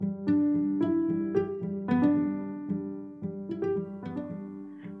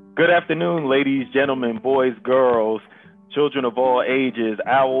Good afternoon, ladies, gentlemen, boys, girls, children of all ages,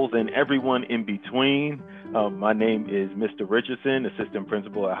 owls, and everyone in between. My name is Mr. Richardson, Assistant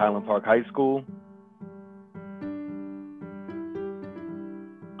Principal at Highland Park High School.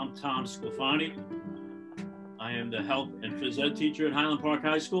 I'm Tom Sclafani. I am the health and phys ed teacher at Highland Park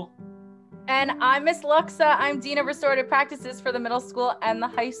High School. And I'm Miss Luxa. I'm Dean of Restorative Practices for the middle school and the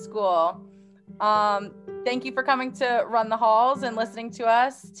high school. Thank you for coming to Run the Halls and listening to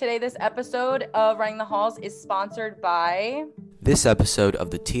us. Today, this episode of Running the Halls is sponsored by... This episode of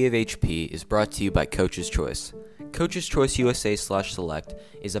the T of HP is brought to you by Coach's Choice. Coach's Choice USA/Select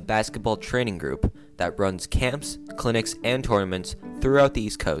is a basketball training group that runs camps, clinics, and tournaments throughout the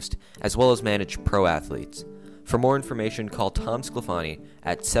East Coast, as well as manage pro athletes. For more information, call Tom Sclafani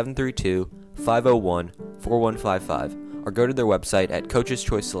at 732-501-4155 or go to their website at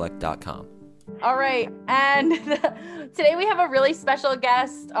coacheschoiceselect.com. All right, and today we have a really special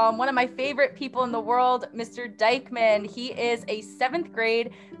guest, one of my favorite people in the world, Mr. Dieckmann. He is a 7th grade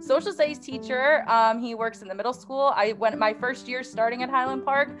social studies teacher. He works in the middle school. I went my first year starting at Highland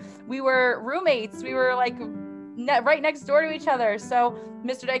Park. We were roommates. We were like right next door to each other. So,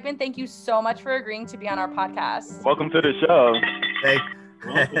 Mr. Dieckmann, thank you so much for agreeing to be on our podcast. Welcome to the show.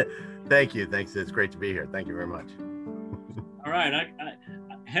 Thank you. Thanks. It's great to be here. Thank you very much. All right,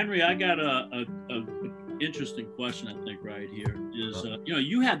 Henry, I got a interesting question. I think right here is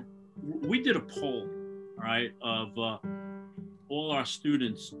we did a poll, all right, of all our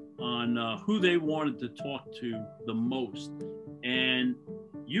students on who they wanted to talk to the most, and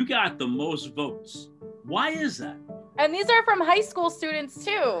you got the most votes. Why is that? And these are from high school students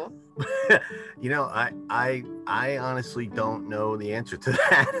too. I honestly don't know the answer to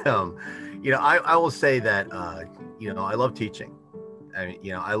that. I will say that I love teaching.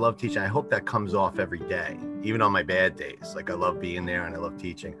 I love teaching. I hope that comes off every day, even on my bad days. Like, I love being there and I love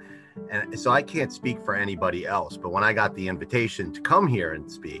teaching. And so I can't speak for anybody else, but when I got the invitation to come here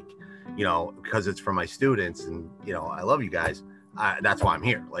and speak, because it's for my students and, I love you guys, that's why I'm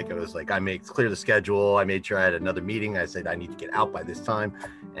here. Like, it was like, I made clear the schedule. I made sure I had another meeting. I said, I need to get out by this time.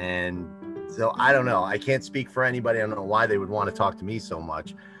 And so I don't know. I can't speak for anybody. I don't know why they would want to talk to me so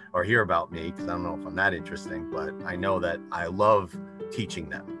much or hear about me, because I don't know if I'm that interesting, but I know that I love teaching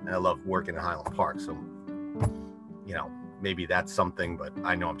them and I love working at Highland Park. So, maybe that's something, but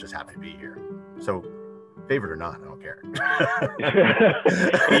I know I'm just happy to be here. So, favorite or not, I don't care.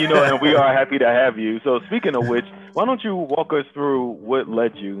 And we are happy to have you. So, speaking of which, why don't you walk us through what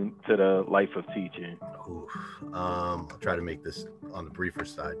led you to the life of teaching? I'll try to make this on the briefer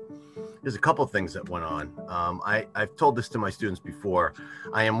side. There's a couple of things that went on. I've told this to my students before.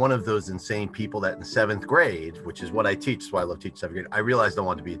 I am one of those insane people that in 7th grade, which is what I teach, that's why I love teaching 7th grade, I realized I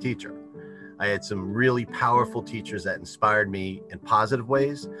wanted to be a teacher. I had some really powerful teachers that inspired me in positive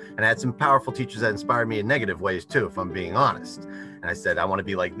ways, and I had some powerful teachers that inspired me in negative ways too, if I'm being honest. And I said, I want to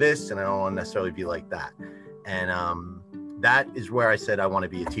be like this, and I don't want to necessarily be like that. And that is where I said I want to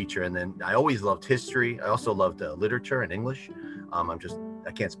be a teacher. And then I always loved history. I also loved literature and English.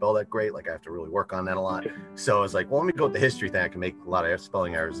 I can't spell that great. Like, I have to really work on that a lot. So I was like, well, let me go with the history thing. I can make a lot of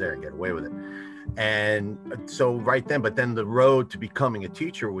spelling errors there and get away with it. And so right then, but then the road to becoming a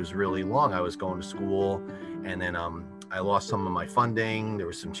teacher was really long. I was going to school, and then I lost some of my funding. There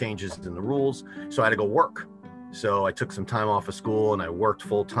were some changes in the rules, so I had to go work. So I took some time off of school and I worked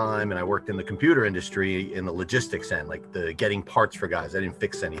full time, and I worked in the computer industry in the logistics end, like the getting parts for guys. I didn't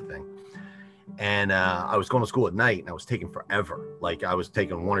fix anything. And I was going to school at night, and I was taking forever. Like, I was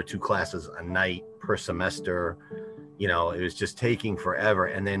taking 1 or 2 classes a night per semester. It was just taking forever.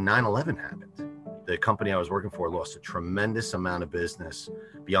 And then 9/11 happened. The company I was working for lost a tremendous amount of business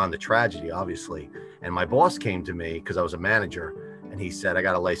beyond the tragedy, obviously. And my boss came to me, because I was a manager, and he said, I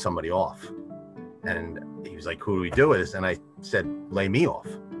got to lay somebody off. And he was like, who do we do this? And I said, lay me off,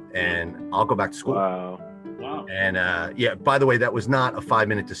 and I'll go back to school. Wow. And by the way, that was not a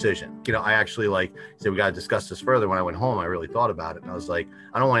 5-minute decision. I actually said, we got to discuss this further. When I went home, I really thought about it. And I was like,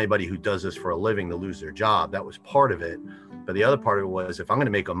 I don't want anybody who does this for a living to lose their job. That was part of it. But the other part of it was, if I'm going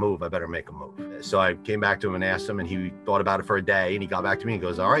to make a move, I better make a move. So I came back to him and asked him, and he thought about it for a day, and he got back to me and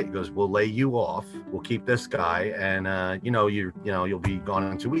goes, all right. He goes, we'll lay you off. We'll keep this guy. And, you'll be gone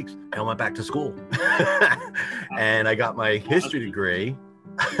in 2 weeks. And I went back to school and I got my history degree.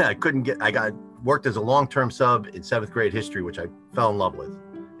 I worked as a long-term sub in 7th grade history, which I fell in love with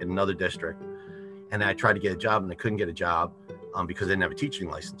in another district. And I tried to get a job, and I couldn't get a job because I didn't have a teaching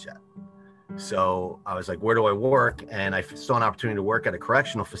license yet. So I was like, where do I work? And I saw an opportunity to work at a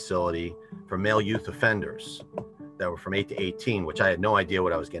correctional facility for male youth offenders that were from 8 to 18, which I had no idea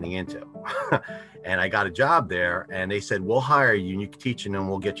what I was getting into. And I got a job there, and they said, we'll hire you and you can teach, and then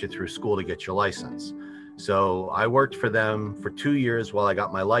we'll get you through school to get your license. So I worked for them for 2 years while I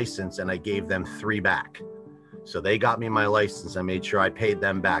got my license, and I gave them 3 back. So they got me my license. I made sure I paid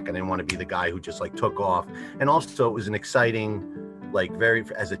them back. I didn't want to be the guy who just like took off. And also it was an exciting, like very,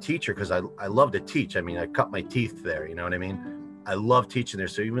 as a teacher, because I love to teach. I mean, I cut my teeth there, you know what I mean? I love teaching there.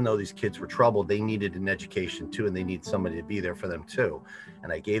 So even though these kids were troubled, they needed an education too, and they need somebody to be there for them too.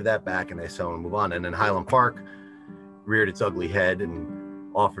 And I gave that back, and I said, I want to move on. And then Highland Park reared its ugly head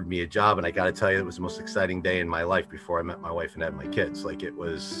and offered me a job. And I got to tell you, it was the most exciting day in my life before I met my wife and had my kids. Like, it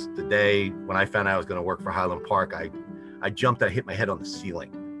was the day when I found out I was going to work for Highland Park. I jumped, I hit my head on the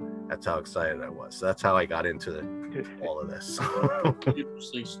ceiling. That's how excited I was. So that's how I got into all of this.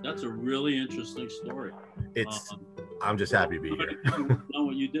 Interesting. That's a really interesting story. I'm just happy to be here. Know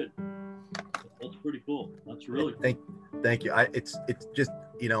what you did. That's pretty cool. That's really cool. Thank you. It's just,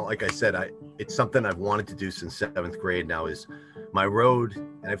 you know, like I said, it's something I've wanted to do since 7th grade now. Is my road,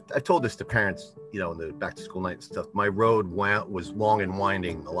 and I've told this to parents, you know, in the back to school night and stuff. My road was long and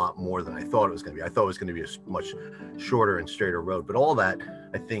winding a lot more than I thought it was going to be. I thought it was going to be a much shorter and straighter road. But all that,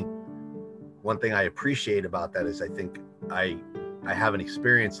 I think, one thing I appreciate about that is I think I have an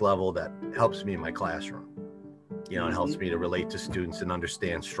experience level that helps me in my classroom. You know, it helps me to relate to students and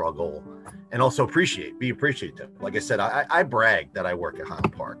understand struggle, and also be appreciative. Like I said, I brag that I work at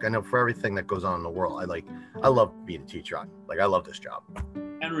Highland Park. I know for everything that goes on in the world, I love being a teacher. I love this job.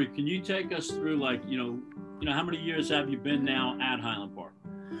 Henry, can you take us through, like, you know, how many years have you been now at Highland Park?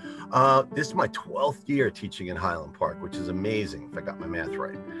 This is my 12th year teaching in Highland Park, which is amazing if I got my math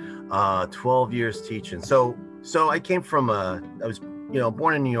right. 12 years teaching. So I came from I was, you know,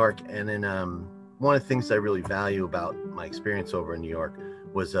 born in New York, and then one of the things I really value about my experience over in New York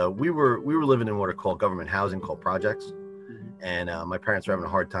was we were living in what are called government housing, called projects. And my parents were having a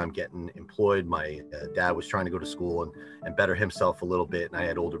hard time getting employed. My dad was trying to go to school and better himself a little bit. And I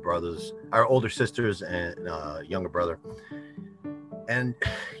had older sisters and a younger brother. And,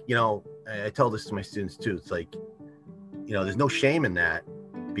 you know, I tell this to my students too. It's like, you know, there's no shame in that,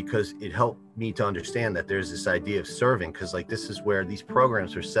 because it helped me to understand that there's this idea of serving, because like this is where these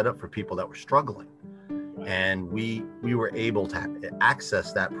programs are set up for people that were struggling. And we were able to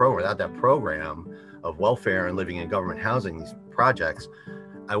access that program. Without that program of welfare and living in government housing, these projects,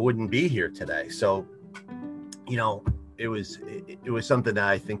 I wouldn't be here today. So, you know, it was something that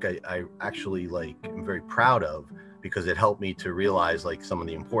I think I actually like am very proud of, because it helped me to realize like some of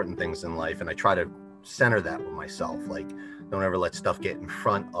the important things in life. And I try to center that with myself. Like, don't ever let stuff get in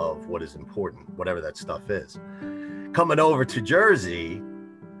front of what is important, whatever that stuff is. Coming over to Jersey,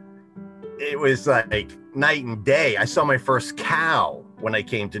 it was like night and day. I saw my first cow when I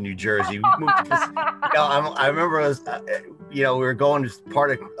came to New Jersey. We moved to, you know, I remember I was, you know, we were going to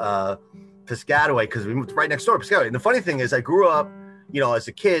part of Piscataway, because we moved right next door to Piscataway. And the funny thing is, I grew up, you know, as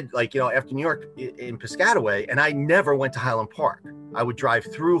a kid, like, you know, after New York in Piscataway, and I never went to Highland Park. I would drive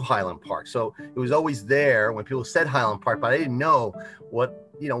through Highland Park. So it was always there when people said Highland Park, but I didn't know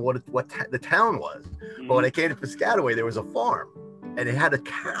what the town was. Mm-hmm. But when I came to Piscataway, there was a farm, and it had a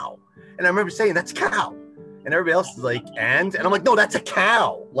cow. And I remember saying, that's a cow. And everybody else is like, and I'm like, no, that's a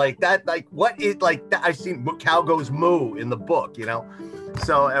cow. Like that, like, what is, like that? I've seen cow goes moo in the book, you know?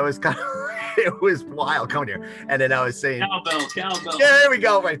 So it was kind of, it was wild coming here. And then I was saying, cowbell. Yeah, there we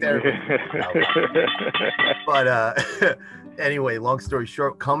go, right there. But anyway, long story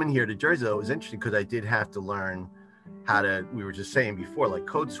short, coming here to Jersey, though, it was interesting, because I did have to learn how to, we were just saying before, like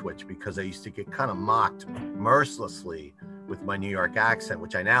code switch, because I used to get kind of mocked mercilessly with my New York accent,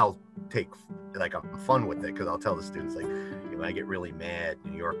 which I now take, like, I'm fun with it, because I'll tell the students, like, when I get really mad,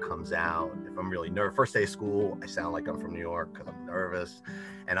 New York comes out. If I'm really nervous, first day of school, I sound like I'm from New York because I'm nervous.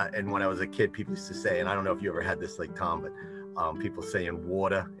 And when I was a kid, people used to say, and I don't know if you ever had this, like Tom, but people saying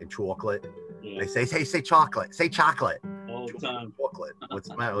water and chocolate. Yeah. They say, hey, say chocolate, say chocolate. All the time. Chocolate. What's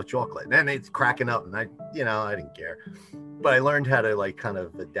the matter with chocolate? And then it's cracking up, and I didn't care. But I learned how to, like, kind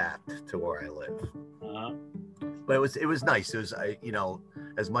of adapt to where I live. Uh-huh. But it was nice. It was, you know,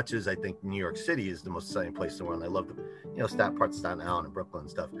 as much as I think New York City is the most exciting place in the world, and I love the, you know, parts of Staten Island and Brooklyn and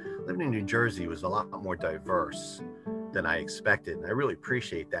stuff. Living in New Jersey was a lot more diverse than I expected, and I really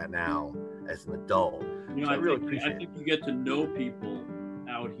appreciate that now as an adult. You know, I think you get to know people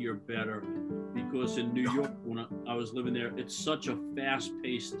out here better, because in New York, when I was living there, it's such a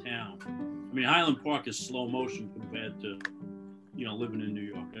fast-paced town. I mean, Highland Park is slow motion compared to, you know, living in New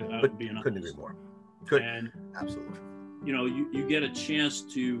York. Couldn't agree more. Absolutely. You know, you get a chance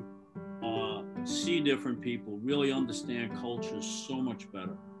to see different people, really understand cultures so much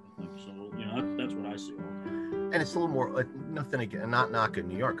better. I think so. You know, that's what I see all the time. And it's a little more, nothing again, not knocking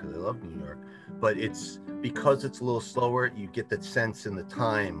New York because I love New York, but it's because it's a little slower, you get that sense in the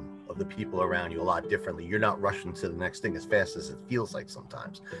time of the people around you a lot differently. You're not rushing to the next thing as fast as it feels like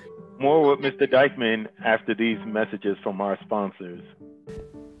sometimes. More with Mr. Dieckmann after these messages from our sponsors.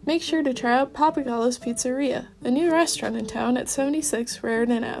 Make sure to try out Papagallo's Pizzeria, a new restaurant in town at 76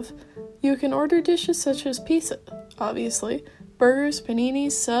 Raritan Ave. You can order dishes such as pizza, obviously, burgers,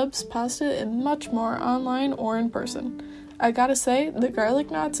 paninis, subs, pasta, and much more online or in person. I gotta say, the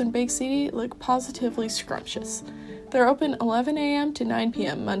garlic knots and baked ziti look positively scrumptious. They're open 11 a.m. to 9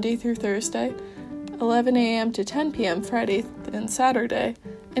 p.m. Monday through Thursday, 11 a.m. to 10 p.m. Friday and Saturday,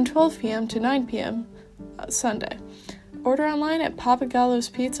 and 12 p.m. to 9 p.m. Sunday. Order online at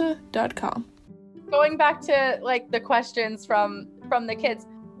papagallospizza.com. Going back to like the questions from the kids,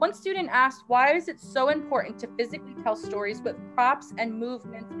 one student asked, why is it so important to physically tell stories with props and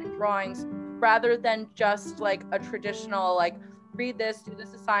movements and drawings rather than just like a traditional like read this, do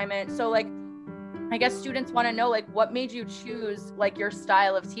this assignment? So like I guess students want to know like what made you choose like your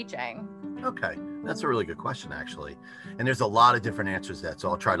style of teaching? Okay, that's a really good question actually. And there's a lot of different answers to that, so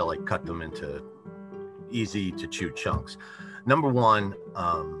I'll try to like cut them into easy to chew chunks. Number one,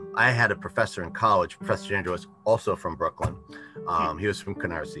 I had a professor in college, Professor Andrew, was also from Brooklyn. He was from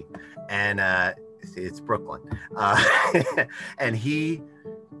Canarsie, and it's Brooklyn. And he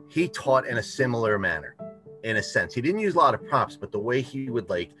taught in a similar manner, in a sense. He didn't use a lot of props, but the way he would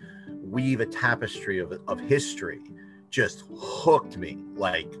like weave a tapestry of history just hooked me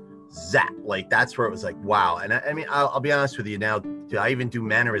like zap. Like that's where it was like, wow. And I mean, I'll be honest with you now, I even do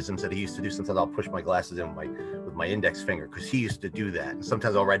mannerisms that he used to do. Sometimes I'll push my glasses in with my index finger because he used to do that. And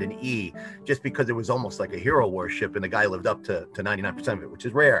sometimes I'll write an E just because it was almost like a hero worship and the guy lived up to 99% of it, which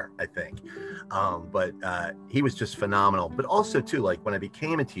is rare, I think. But he was just phenomenal. But also too, like when I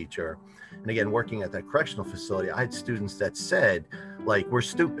became a teacher, and again, working at that correctional facility, I had students that said, like, we're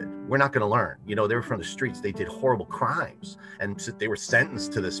stupid. We're not going to learn. You know, they were from the streets. They did horrible crimes. And they were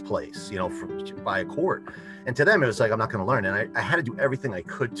sentenced to this place, you know, by a court. And to them, it was like, I'm not going to learn. And I had to do everything I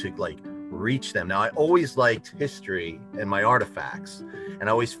could to, like, reach them. Now, I always liked history and my artifacts. And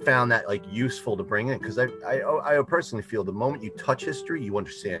I always found that, like, useful to bring in. Because I personally feel the moment you touch history, you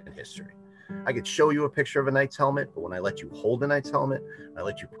understand history. I could show you a picture of a knight's helmet, but when I let you hold a knight's helmet, I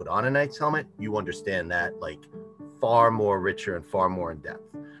let you put on a knight's helmet, you understand that like far more richer and far more in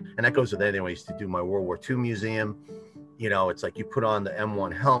depth. And that goes with anything. I used to do my World War II museum. You know, it's like you put on the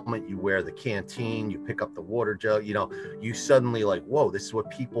M1 helmet, you wear the canteen, you pick up the water jug, you know, you suddenly like, whoa, this is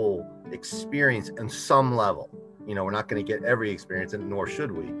what people experience in some level. You know, we're not going to get every experience, and nor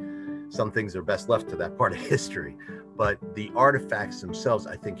should we. Some things are best left to that part of history. But the artifacts themselves,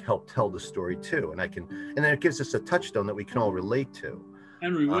 I think, help tell the story too, and then it gives us a touchstone that we can all relate to.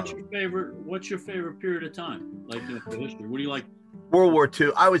 Henry, what's your favorite period of time, like in history? What do you like? World War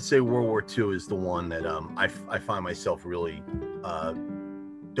II. I would say World War II is the one that I find myself really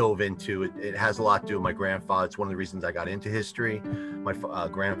dove into. It has a lot to do with my grandfather. It's one of the reasons I got into history. My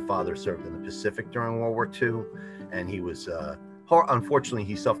grandfather served in the Pacific during World War II, and he was unfortunately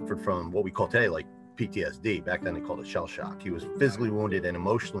he suffered from what we call today like PTSD. Back then they called it shell shock. He was physically wounded and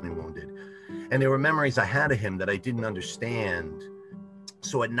emotionally wounded. And there were memories I had of him that I didn't understand.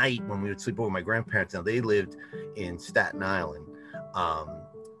 So at night when we would sleep over my grandparents, now they lived in Staten Island,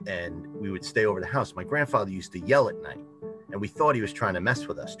 and we would stay over the house. My grandfather used to yell at night, and we thought he was trying to mess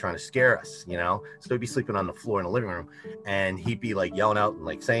with us, trying to scare us, you know? So he'd be sleeping on the floor in the living room, and he'd be like yelling out and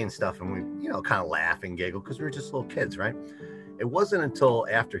like saying stuff, and we, you know, kind of laugh and giggle because we were just little kids, right? It wasn't until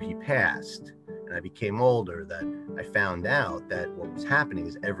after he passed and I became older that I found out that what was happening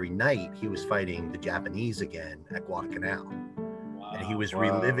is every night he was fighting the Japanese again at Guadalcanal. Wow, and he was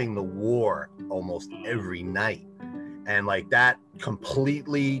reliving the war almost every night. And like that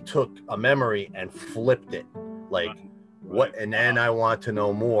completely took a memory and flipped it. Like what? And then I want to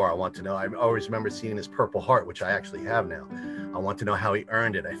know more. I want to know. I always remember seeing his Purple Heart, which I actually have now. I want to know how he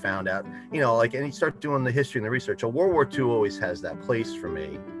earned it. I found out, you know, like, and you start doing the history and the research. So World War II always has that place for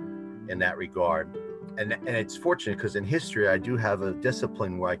me in that regard. And it's fortunate because in history, I do have a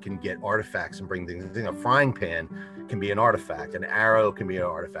discipline where I can get artifacts and bring things. A frying pan can be an artifact. An arrow can be an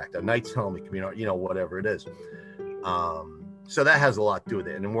artifact. A knight's helmet can be, you know, whatever it is. So that has a lot to do with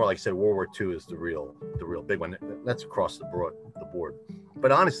it. And more, like I said, World War II is the real big one. That's across the board.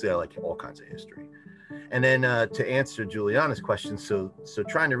 But honestly, I like all kinds of history. And then to answer Juliana's question, so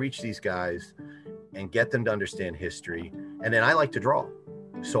trying to reach these guys and get them to understand history. And then I like to draw.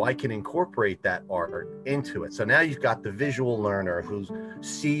 so I can incorporate that art into it. So now you've got the visual learner who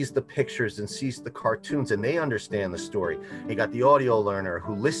sees the pictures and sees the cartoons and they understand the story. You got the audio learner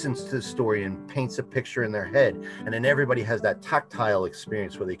who listens to the story and paints a picture in their head. And then everybody has that tactile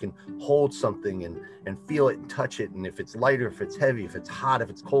experience where they can hold something and feel it and touch it. And if it's lighter, if it's heavy, if it's hot, if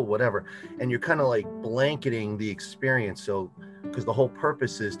it's cold, whatever. And you're kind of like blanketing the experience. So, because the whole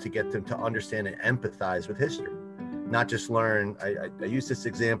purpose is to get them to understand and empathize with history. Not just learn. I use this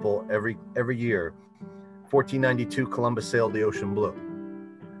example every year. 1492, Columbus sailed the ocean blue.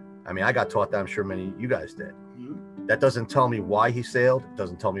 I mean, I got taught that. I'm sure many of you guys did. That doesn't tell me why he sailed.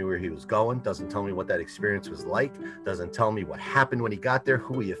 Doesn't tell me where he was going. Doesn't tell me what that experience was like. Doesn't tell me what happened when he got there,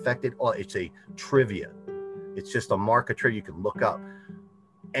 who he affected. Oh, it's a trivia. It's just a mark of trivia you can look up.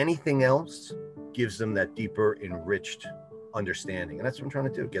 Anything else gives them that deeper, enriched understanding. And that's what I'm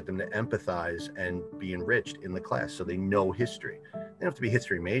trying to do, get them to empathize and be enriched in the class so they know history. They don't have to be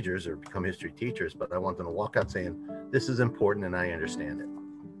history majors or become history teachers, but I want them to walk out saying, this is important and I understand it.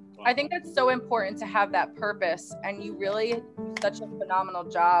 I think that's so important to have that purpose, and you really do such a phenomenal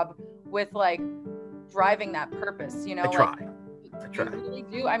job with like driving that purpose, you know. I try. You really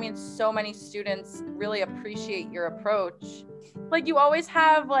do. I mean, so many students really appreciate your approach. Like you always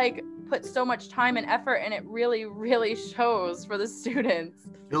have like put so much time and effort, and it really, really shows for the students.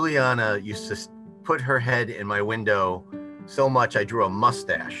 Juliana used to put her head in my window so much I drew a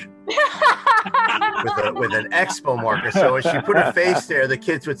mustache with an expo marker. So as she put her face there, the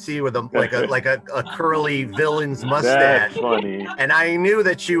kids would see with a curly villain's mustache. That's funny. And I knew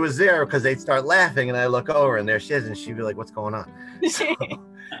that she was there because they'd start laughing, and I look over and there she is, and she'd be like, "What's going on?" So,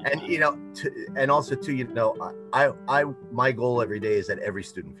 and you know, and also too, you know, my goal every day is that every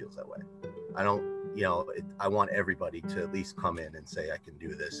student feels that way. I don't, you know, I want everybody to at least come in and say, I can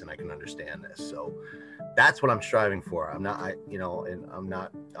do this and I can understand this. So that's what I'm striving for. I'm not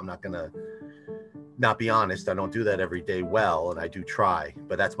gonna not be honest. I don't do that every day well, and I do try,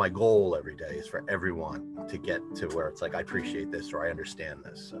 but that's my goal every day, is for everyone to get to where it's like, I appreciate this or I understand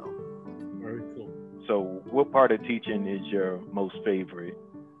this. So very cool. So what part of teaching is your most favorite?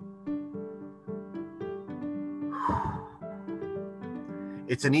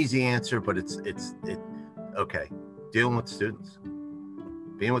 It's an easy answer, but it's okay. Dealing with students,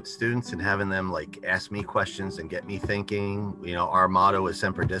 being with students and having them like ask me questions and get me thinking. You know, our motto is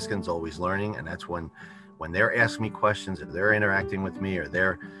Semper Discens, always learning. And that's when they're asking me questions, if they're interacting with me or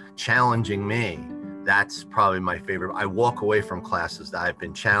they're challenging me, that's probably my favorite. I walk away from classes that I've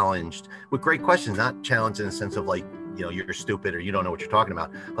been challenged with great questions, not challenged in the sense of like, you know, you're stupid or you don't know what you're talking about,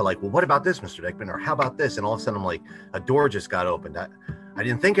 but like, well, what about this, Mr. Dieckmann? Or how about this? And all of a sudden I'm like, a door just got opened. I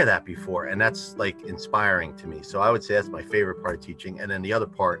didn't think of that before. And that's like inspiring to me. So I would say that's my favorite part of teaching. And then the other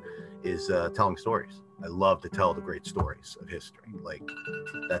part is telling stories. I love to tell the great stories of history. Like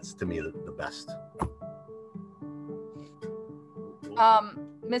that's to me the best.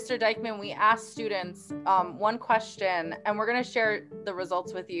 Mr. Dieckmann, we asked students one question, and we're going to share the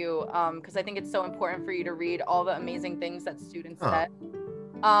results with you because I think it's so important for you to read all the amazing things that students said.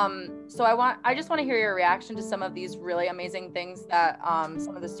 So I just want to hear your reaction to some of these really amazing things that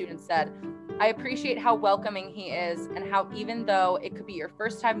some of the students said. I appreciate how welcoming he is, and how even though it could be your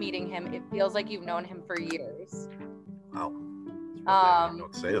first time meeting him, it feels like you've known him for years. Wow. I don't know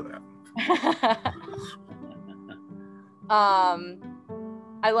what to say to that.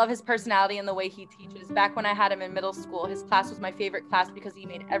 I love his personality and the way he teaches. Back when I had him in middle school, his class was my favorite class because he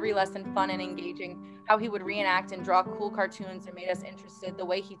made every lesson fun and engaging. How he would reenact and draw cool cartoons and made us interested. The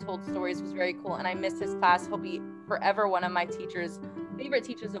way he told stories was very cool, and I miss his class. He'll be forever one of my favorite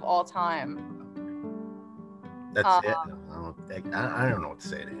teachers of all time. That's it. I don't know what to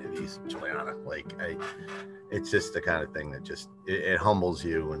say to him. He's Juliana. It's just the kind of thing that just it humbles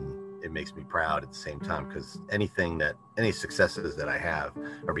you, and it makes me proud at the same time, because any successes that I have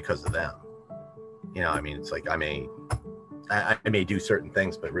are because of them. You know, I mean, it's like I may do certain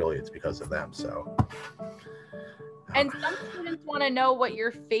things, but really it's because of them. So. And some students want to know what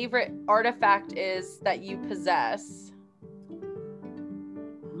your favorite artifact is that you possess.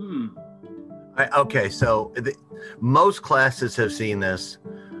 Okay, so most classes have seen this.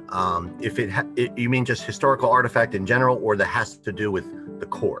 If you mean just historical artifact in general, or that has to do with the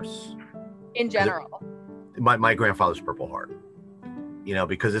course? In general. My grandfather's Purple Heart. You know,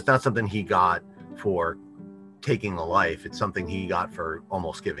 because it's not something he got for taking a life. It's something he got for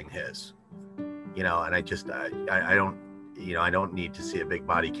almost giving his. You know, and I don't need to see a big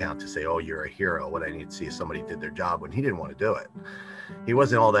body count to say, oh, you're a hero. What I need to see is somebody did their job when he didn't want to do it. He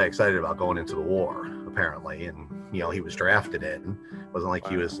wasn't all that excited about going into the war, apparently. And, you know, he was drafted in. It wasn't like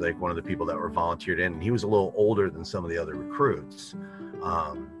he was like one of the people that were volunteered in. And he was a little older than some of the other recruits.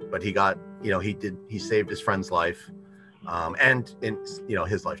 But he got, he saved his friend's life, and in,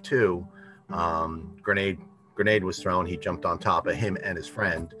 his life too. Grenade was thrown. He jumped on top of him and his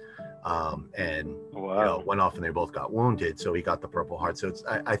friend, and went off, and they both got wounded. So he got the Purple Heart. So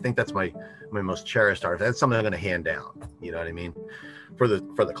I think that's my most cherished art. That's something I'm going to hand down. You know what I mean? For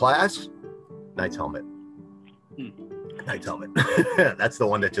the class, Knight's helmet. Knight's helmet. That's the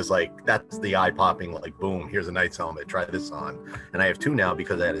one that just that's the eye popping, boom, here's a Knight's helmet, try this on. And I have two now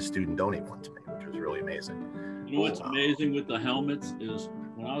because I had a student donate one to me, which was really amazing. You know what's amazing with the helmets is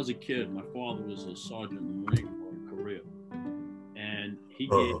when I was a kid, my father was a sergeant in the Marine Corps in Korea, and he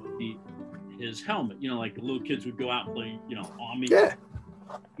gave me his helmet. Like the little kids would go out and play, army. Yeah.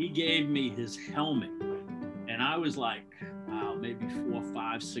 He gave me his helmet, and I was maybe 4,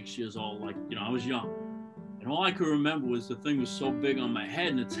 5, 6 years old. I was young. And all I could remember was the thing was so big on my head,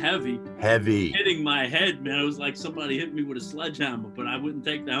 and it's heavy. Hitting my head, man. It was like somebody hit me with a sledgehammer, but I wouldn't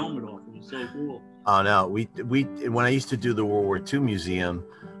take the helmet off. It was so cool. Oh, no. We when I used to do the World War II museum,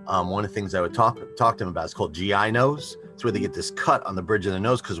 one of the things I would talk to them about is called GI nose. It's where they get this cut on the bridge of the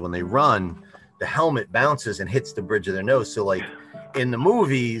nose, because when they run, the helmet bounces and hits the bridge of their nose. So in the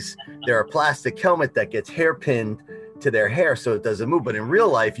movies, they're a plastic helmet that gets hairpinned to their hair so it doesn't move, but in real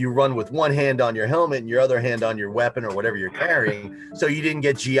life you run with one hand on your helmet and your other hand on your weapon or whatever you're carrying, so you didn't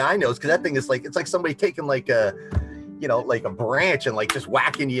get GI nose, because that thing is it's like somebody taking a branch and just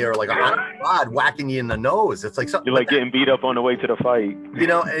whacking you, or a rod whacking you in the nose. It's like something you're getting beat up on the way to the fight.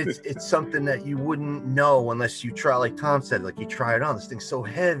 It's something that you wouldn't know unless you try, like Tom said, you try it on. This thing's so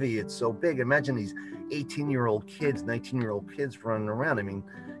heavy, it's so big. Imagine these 18-year-old kids, 19-year-old kids running around. I mean,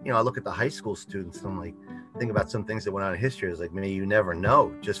 I look at the high school students and I'm think about some things that went on in history. It's maybe you never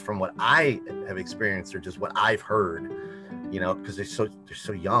know, just from what I have experienced or just what I've heard, because they're so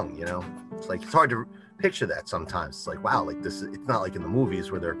young, it's hard to picture that sometimes. It's wow, this it's not like in the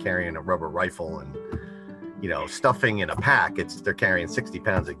movies where they're carrying a rubber rifle and, stuffing in a pack. They're carrying 60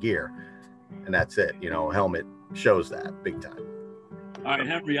 pounds of gear and that's it. Helmet shows that big time. All right,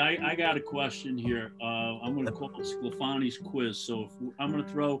 Henry, I got a question here. I'm going to call it Sclafani's quiz. So I'm going to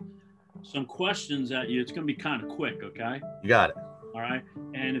throw some questions at you. It's going to be kind of quick, okay? You got it. All right.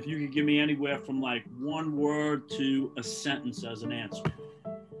 And if you could give me anywhere from one word to a sentence as an answer.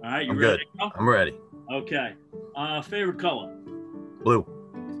 All right. You ready? Good. I'm ready. Okay. Favorite color? Blue.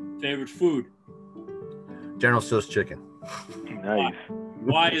 Favorite food? General Tso's chicken. Nice.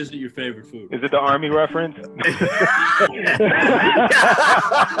 Why is it your favorite food? Is it the Army reference? No,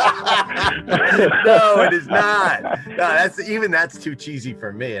 it is not. No, that's too cheesy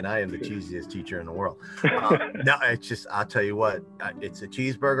for me, and I am the cheesiest teacher in the world. No, it's just, I'll tell you what, it's a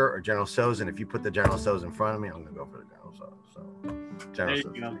cheeseburger or General Tso's, and if you put the General Tso's in front of me, I'm gonna go for the General Tso's. So, General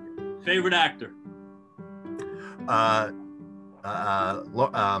Tso's. There you go. Favorite actor?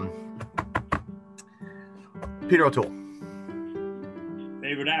 Peter O'Toole.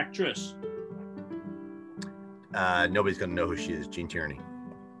 Favorite actress? Nobody's gonna know who she is. Jean Tierney.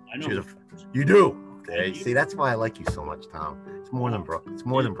 I know. You do. Okay. See, that's why I like you so much, Tom. It's more than Brooklyn. It's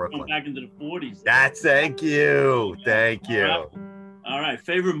more than Brooklyn. Back into the 40s. Thank you. Thank you. All right.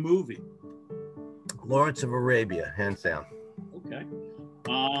 Favorite movie? Lawrence of Arabia, hands down. Okay.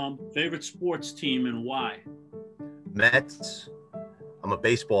 Favorite sports team and why? Mets. I'm a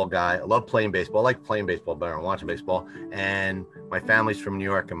baseball guy. I love playing baseball. I like playing baseball better than watching baseball. And my family's from New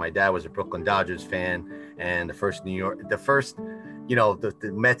York, and my dad was a Brooklyn Dodgers fan. And the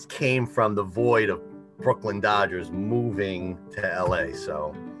Mets came from the void of Brooklyn Dodgers moving to LA.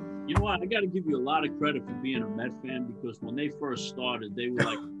 So, you know what? I got to give you a lot of credit for being a Met fan, because when they first started, they were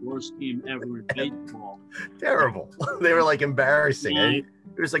the worst team ever in baseball. Terrible. They were embarrassing.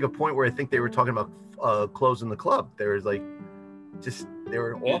 There was a point where I think they were talking about closing the club. There was they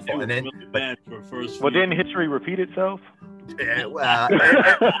were awful. They were and then really bad for first. Well, didn't history repeat itself?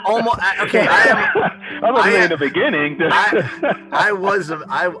 Almost. Okay, I wasn't in the beginning. I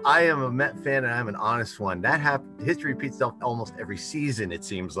am a Met fan, and I'm an honest one. That happened. History repeats itself almost every season. It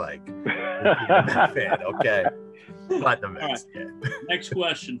seems like. Met fan, okay. Not the Mets. Right. Yeah. Next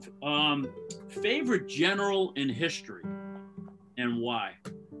question. Favorite general in history, and why?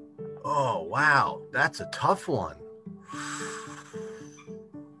 Oh wow, that's a tough one.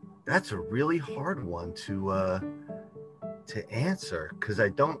 That's a really hard one to answer, because I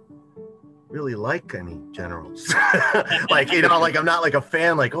don't really like any generals. I'm not a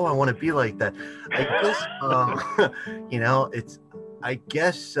fan, oh, I want to be like that. I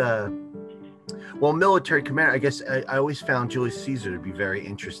guess military commander, I guess I always found Julius Caesar to be very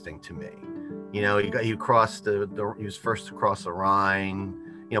interesting to me. He was first to cross the Rhine,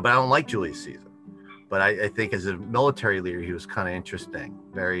 but I don't like Julius Caesar. but I think as a military leader, he was kind of interesting,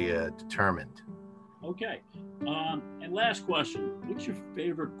 very determined. Okay. And last question, what's your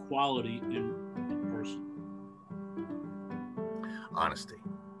favorite quality in a person? Honesty.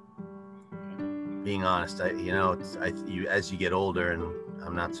 Being honest. As you get older, and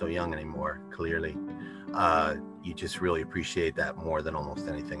I'm not so young anymore, clearly, you just really appreciate that more than almost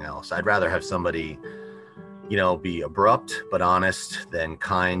anything else. I'd rather have somebody, be abrupt but honest than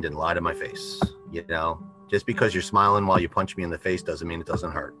kind and lie to my face. Just because you're smiling while you punch me in the face doesn't mean it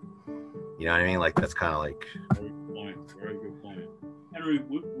doesn't hurt. You know what I mean? Like, that's kind of like. Very good point. Henry,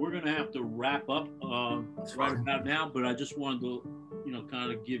 we're going to have to wrap up right about now, but I just wanted to,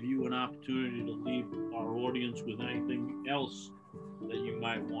 kind of give you an opportunity to leave our audience with anything else that you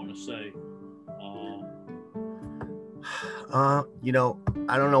might want to say. I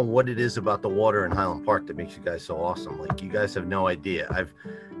don't know what it is about the water in Highland Park that makes you guys so awesome. Like, you guys have no idea. I've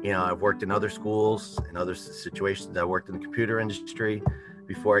worked in other schools, in other situations. I worked in the computer industry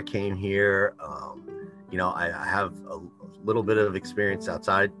before I came here. I have a little bit of experience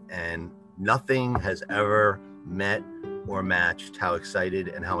outside, and nothing has ever met or matched how excited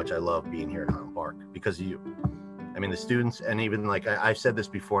and how much I love being here at Highland Park because of you. I mean, the students, and even like I've said this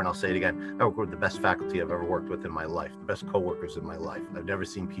before, and I'll say it again, I work with the best faculty I've ever worked with in my life, the best coworkers in my life. I've never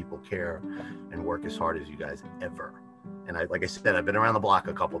seen people care and work as hard as you guys ever. And like I said, I've been around the block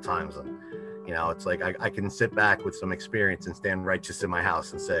a couple times, and it's like I can sit back with some experience and stand righteous in my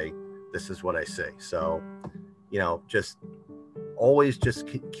house and say, this is what I say. So, just always just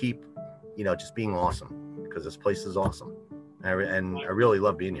keep, just being awesome, because this place is awesome. And I really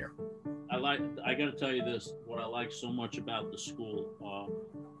love being here. I got to tell you this, what I like so much about the school.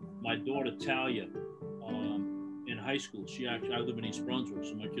 My daughter Talia, in high school, I live in East Brunswick,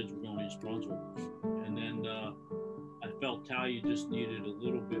 so my kids were going to East Brunswick. And then I felt Talia just needed a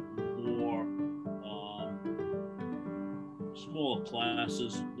little bit more smaller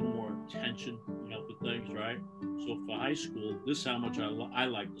classes, a little more attention, for things, right? So for high school, this is how much I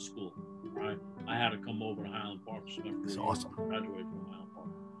like the school, right? I had to come over to Highland Park. It's awesome. Graduate from Highland Park.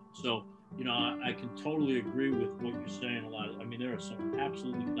 So, I can totally agree with what you're saying a lot. I mean, there are some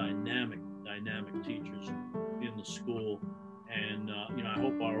absolutely dynamic teachers in the school. And, I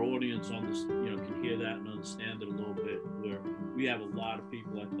hope our audience can hear that and understand it a little bit, where we have a lot of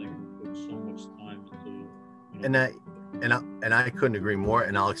people, I think, who put so much time into, And I couldn't agree more.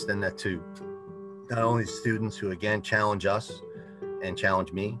 And I'll extend that to not only students who, again, challenge us and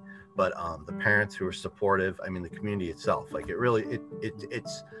challenge me, but the parents who are supportive. I mean, the community itself. Like,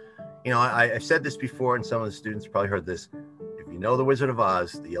 it's, I've said this before, and some of the students probably heard this. If you know the Wizard of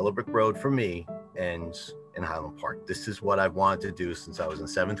Oz, the yellow brick road for me ends in Highland Park. This is what I've wanted to do since I was in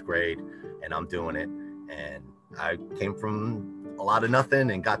 7th grade, and I'm doing it. And I came from a lot of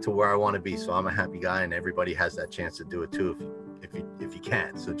nothing and got to where I want to be. So I'm a happy guy, and everybody has that chance to do it too if you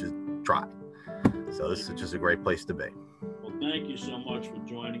can. So just try. So this is just a great place to be. Well, thank you so much for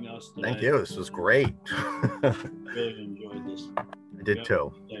joining us today. Thank you. This was great. Really enjoyed this. I did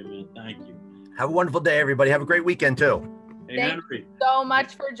too. Okay, man. Thank you. Have a wonderful day, everybody. Have a great weekend too. Hey, thank Henry. you so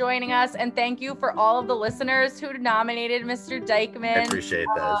much for joining us, and thank you for all of the listeners who nominated Mr. Dieckmann. I appreciate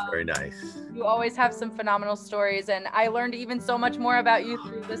that. It's very nice. You always have some phenomenal stories, and I learned even so much more about you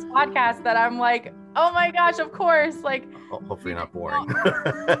through this podcast that I'm like, oh my gosh, of course. Like, hopefully not boring.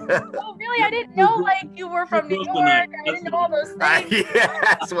 Oh, really? I didn't know like you were from New York. I didn't know all those things. Yeah,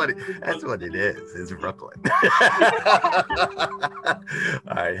 that's what it is. It's Brooklyn.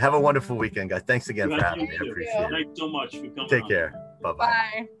 All right. Have a wonderful weekend, guys. Thanks again for having me. I appreciate it. Thanks so much for coming. Take care. Bye-bye.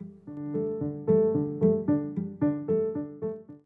 Bye.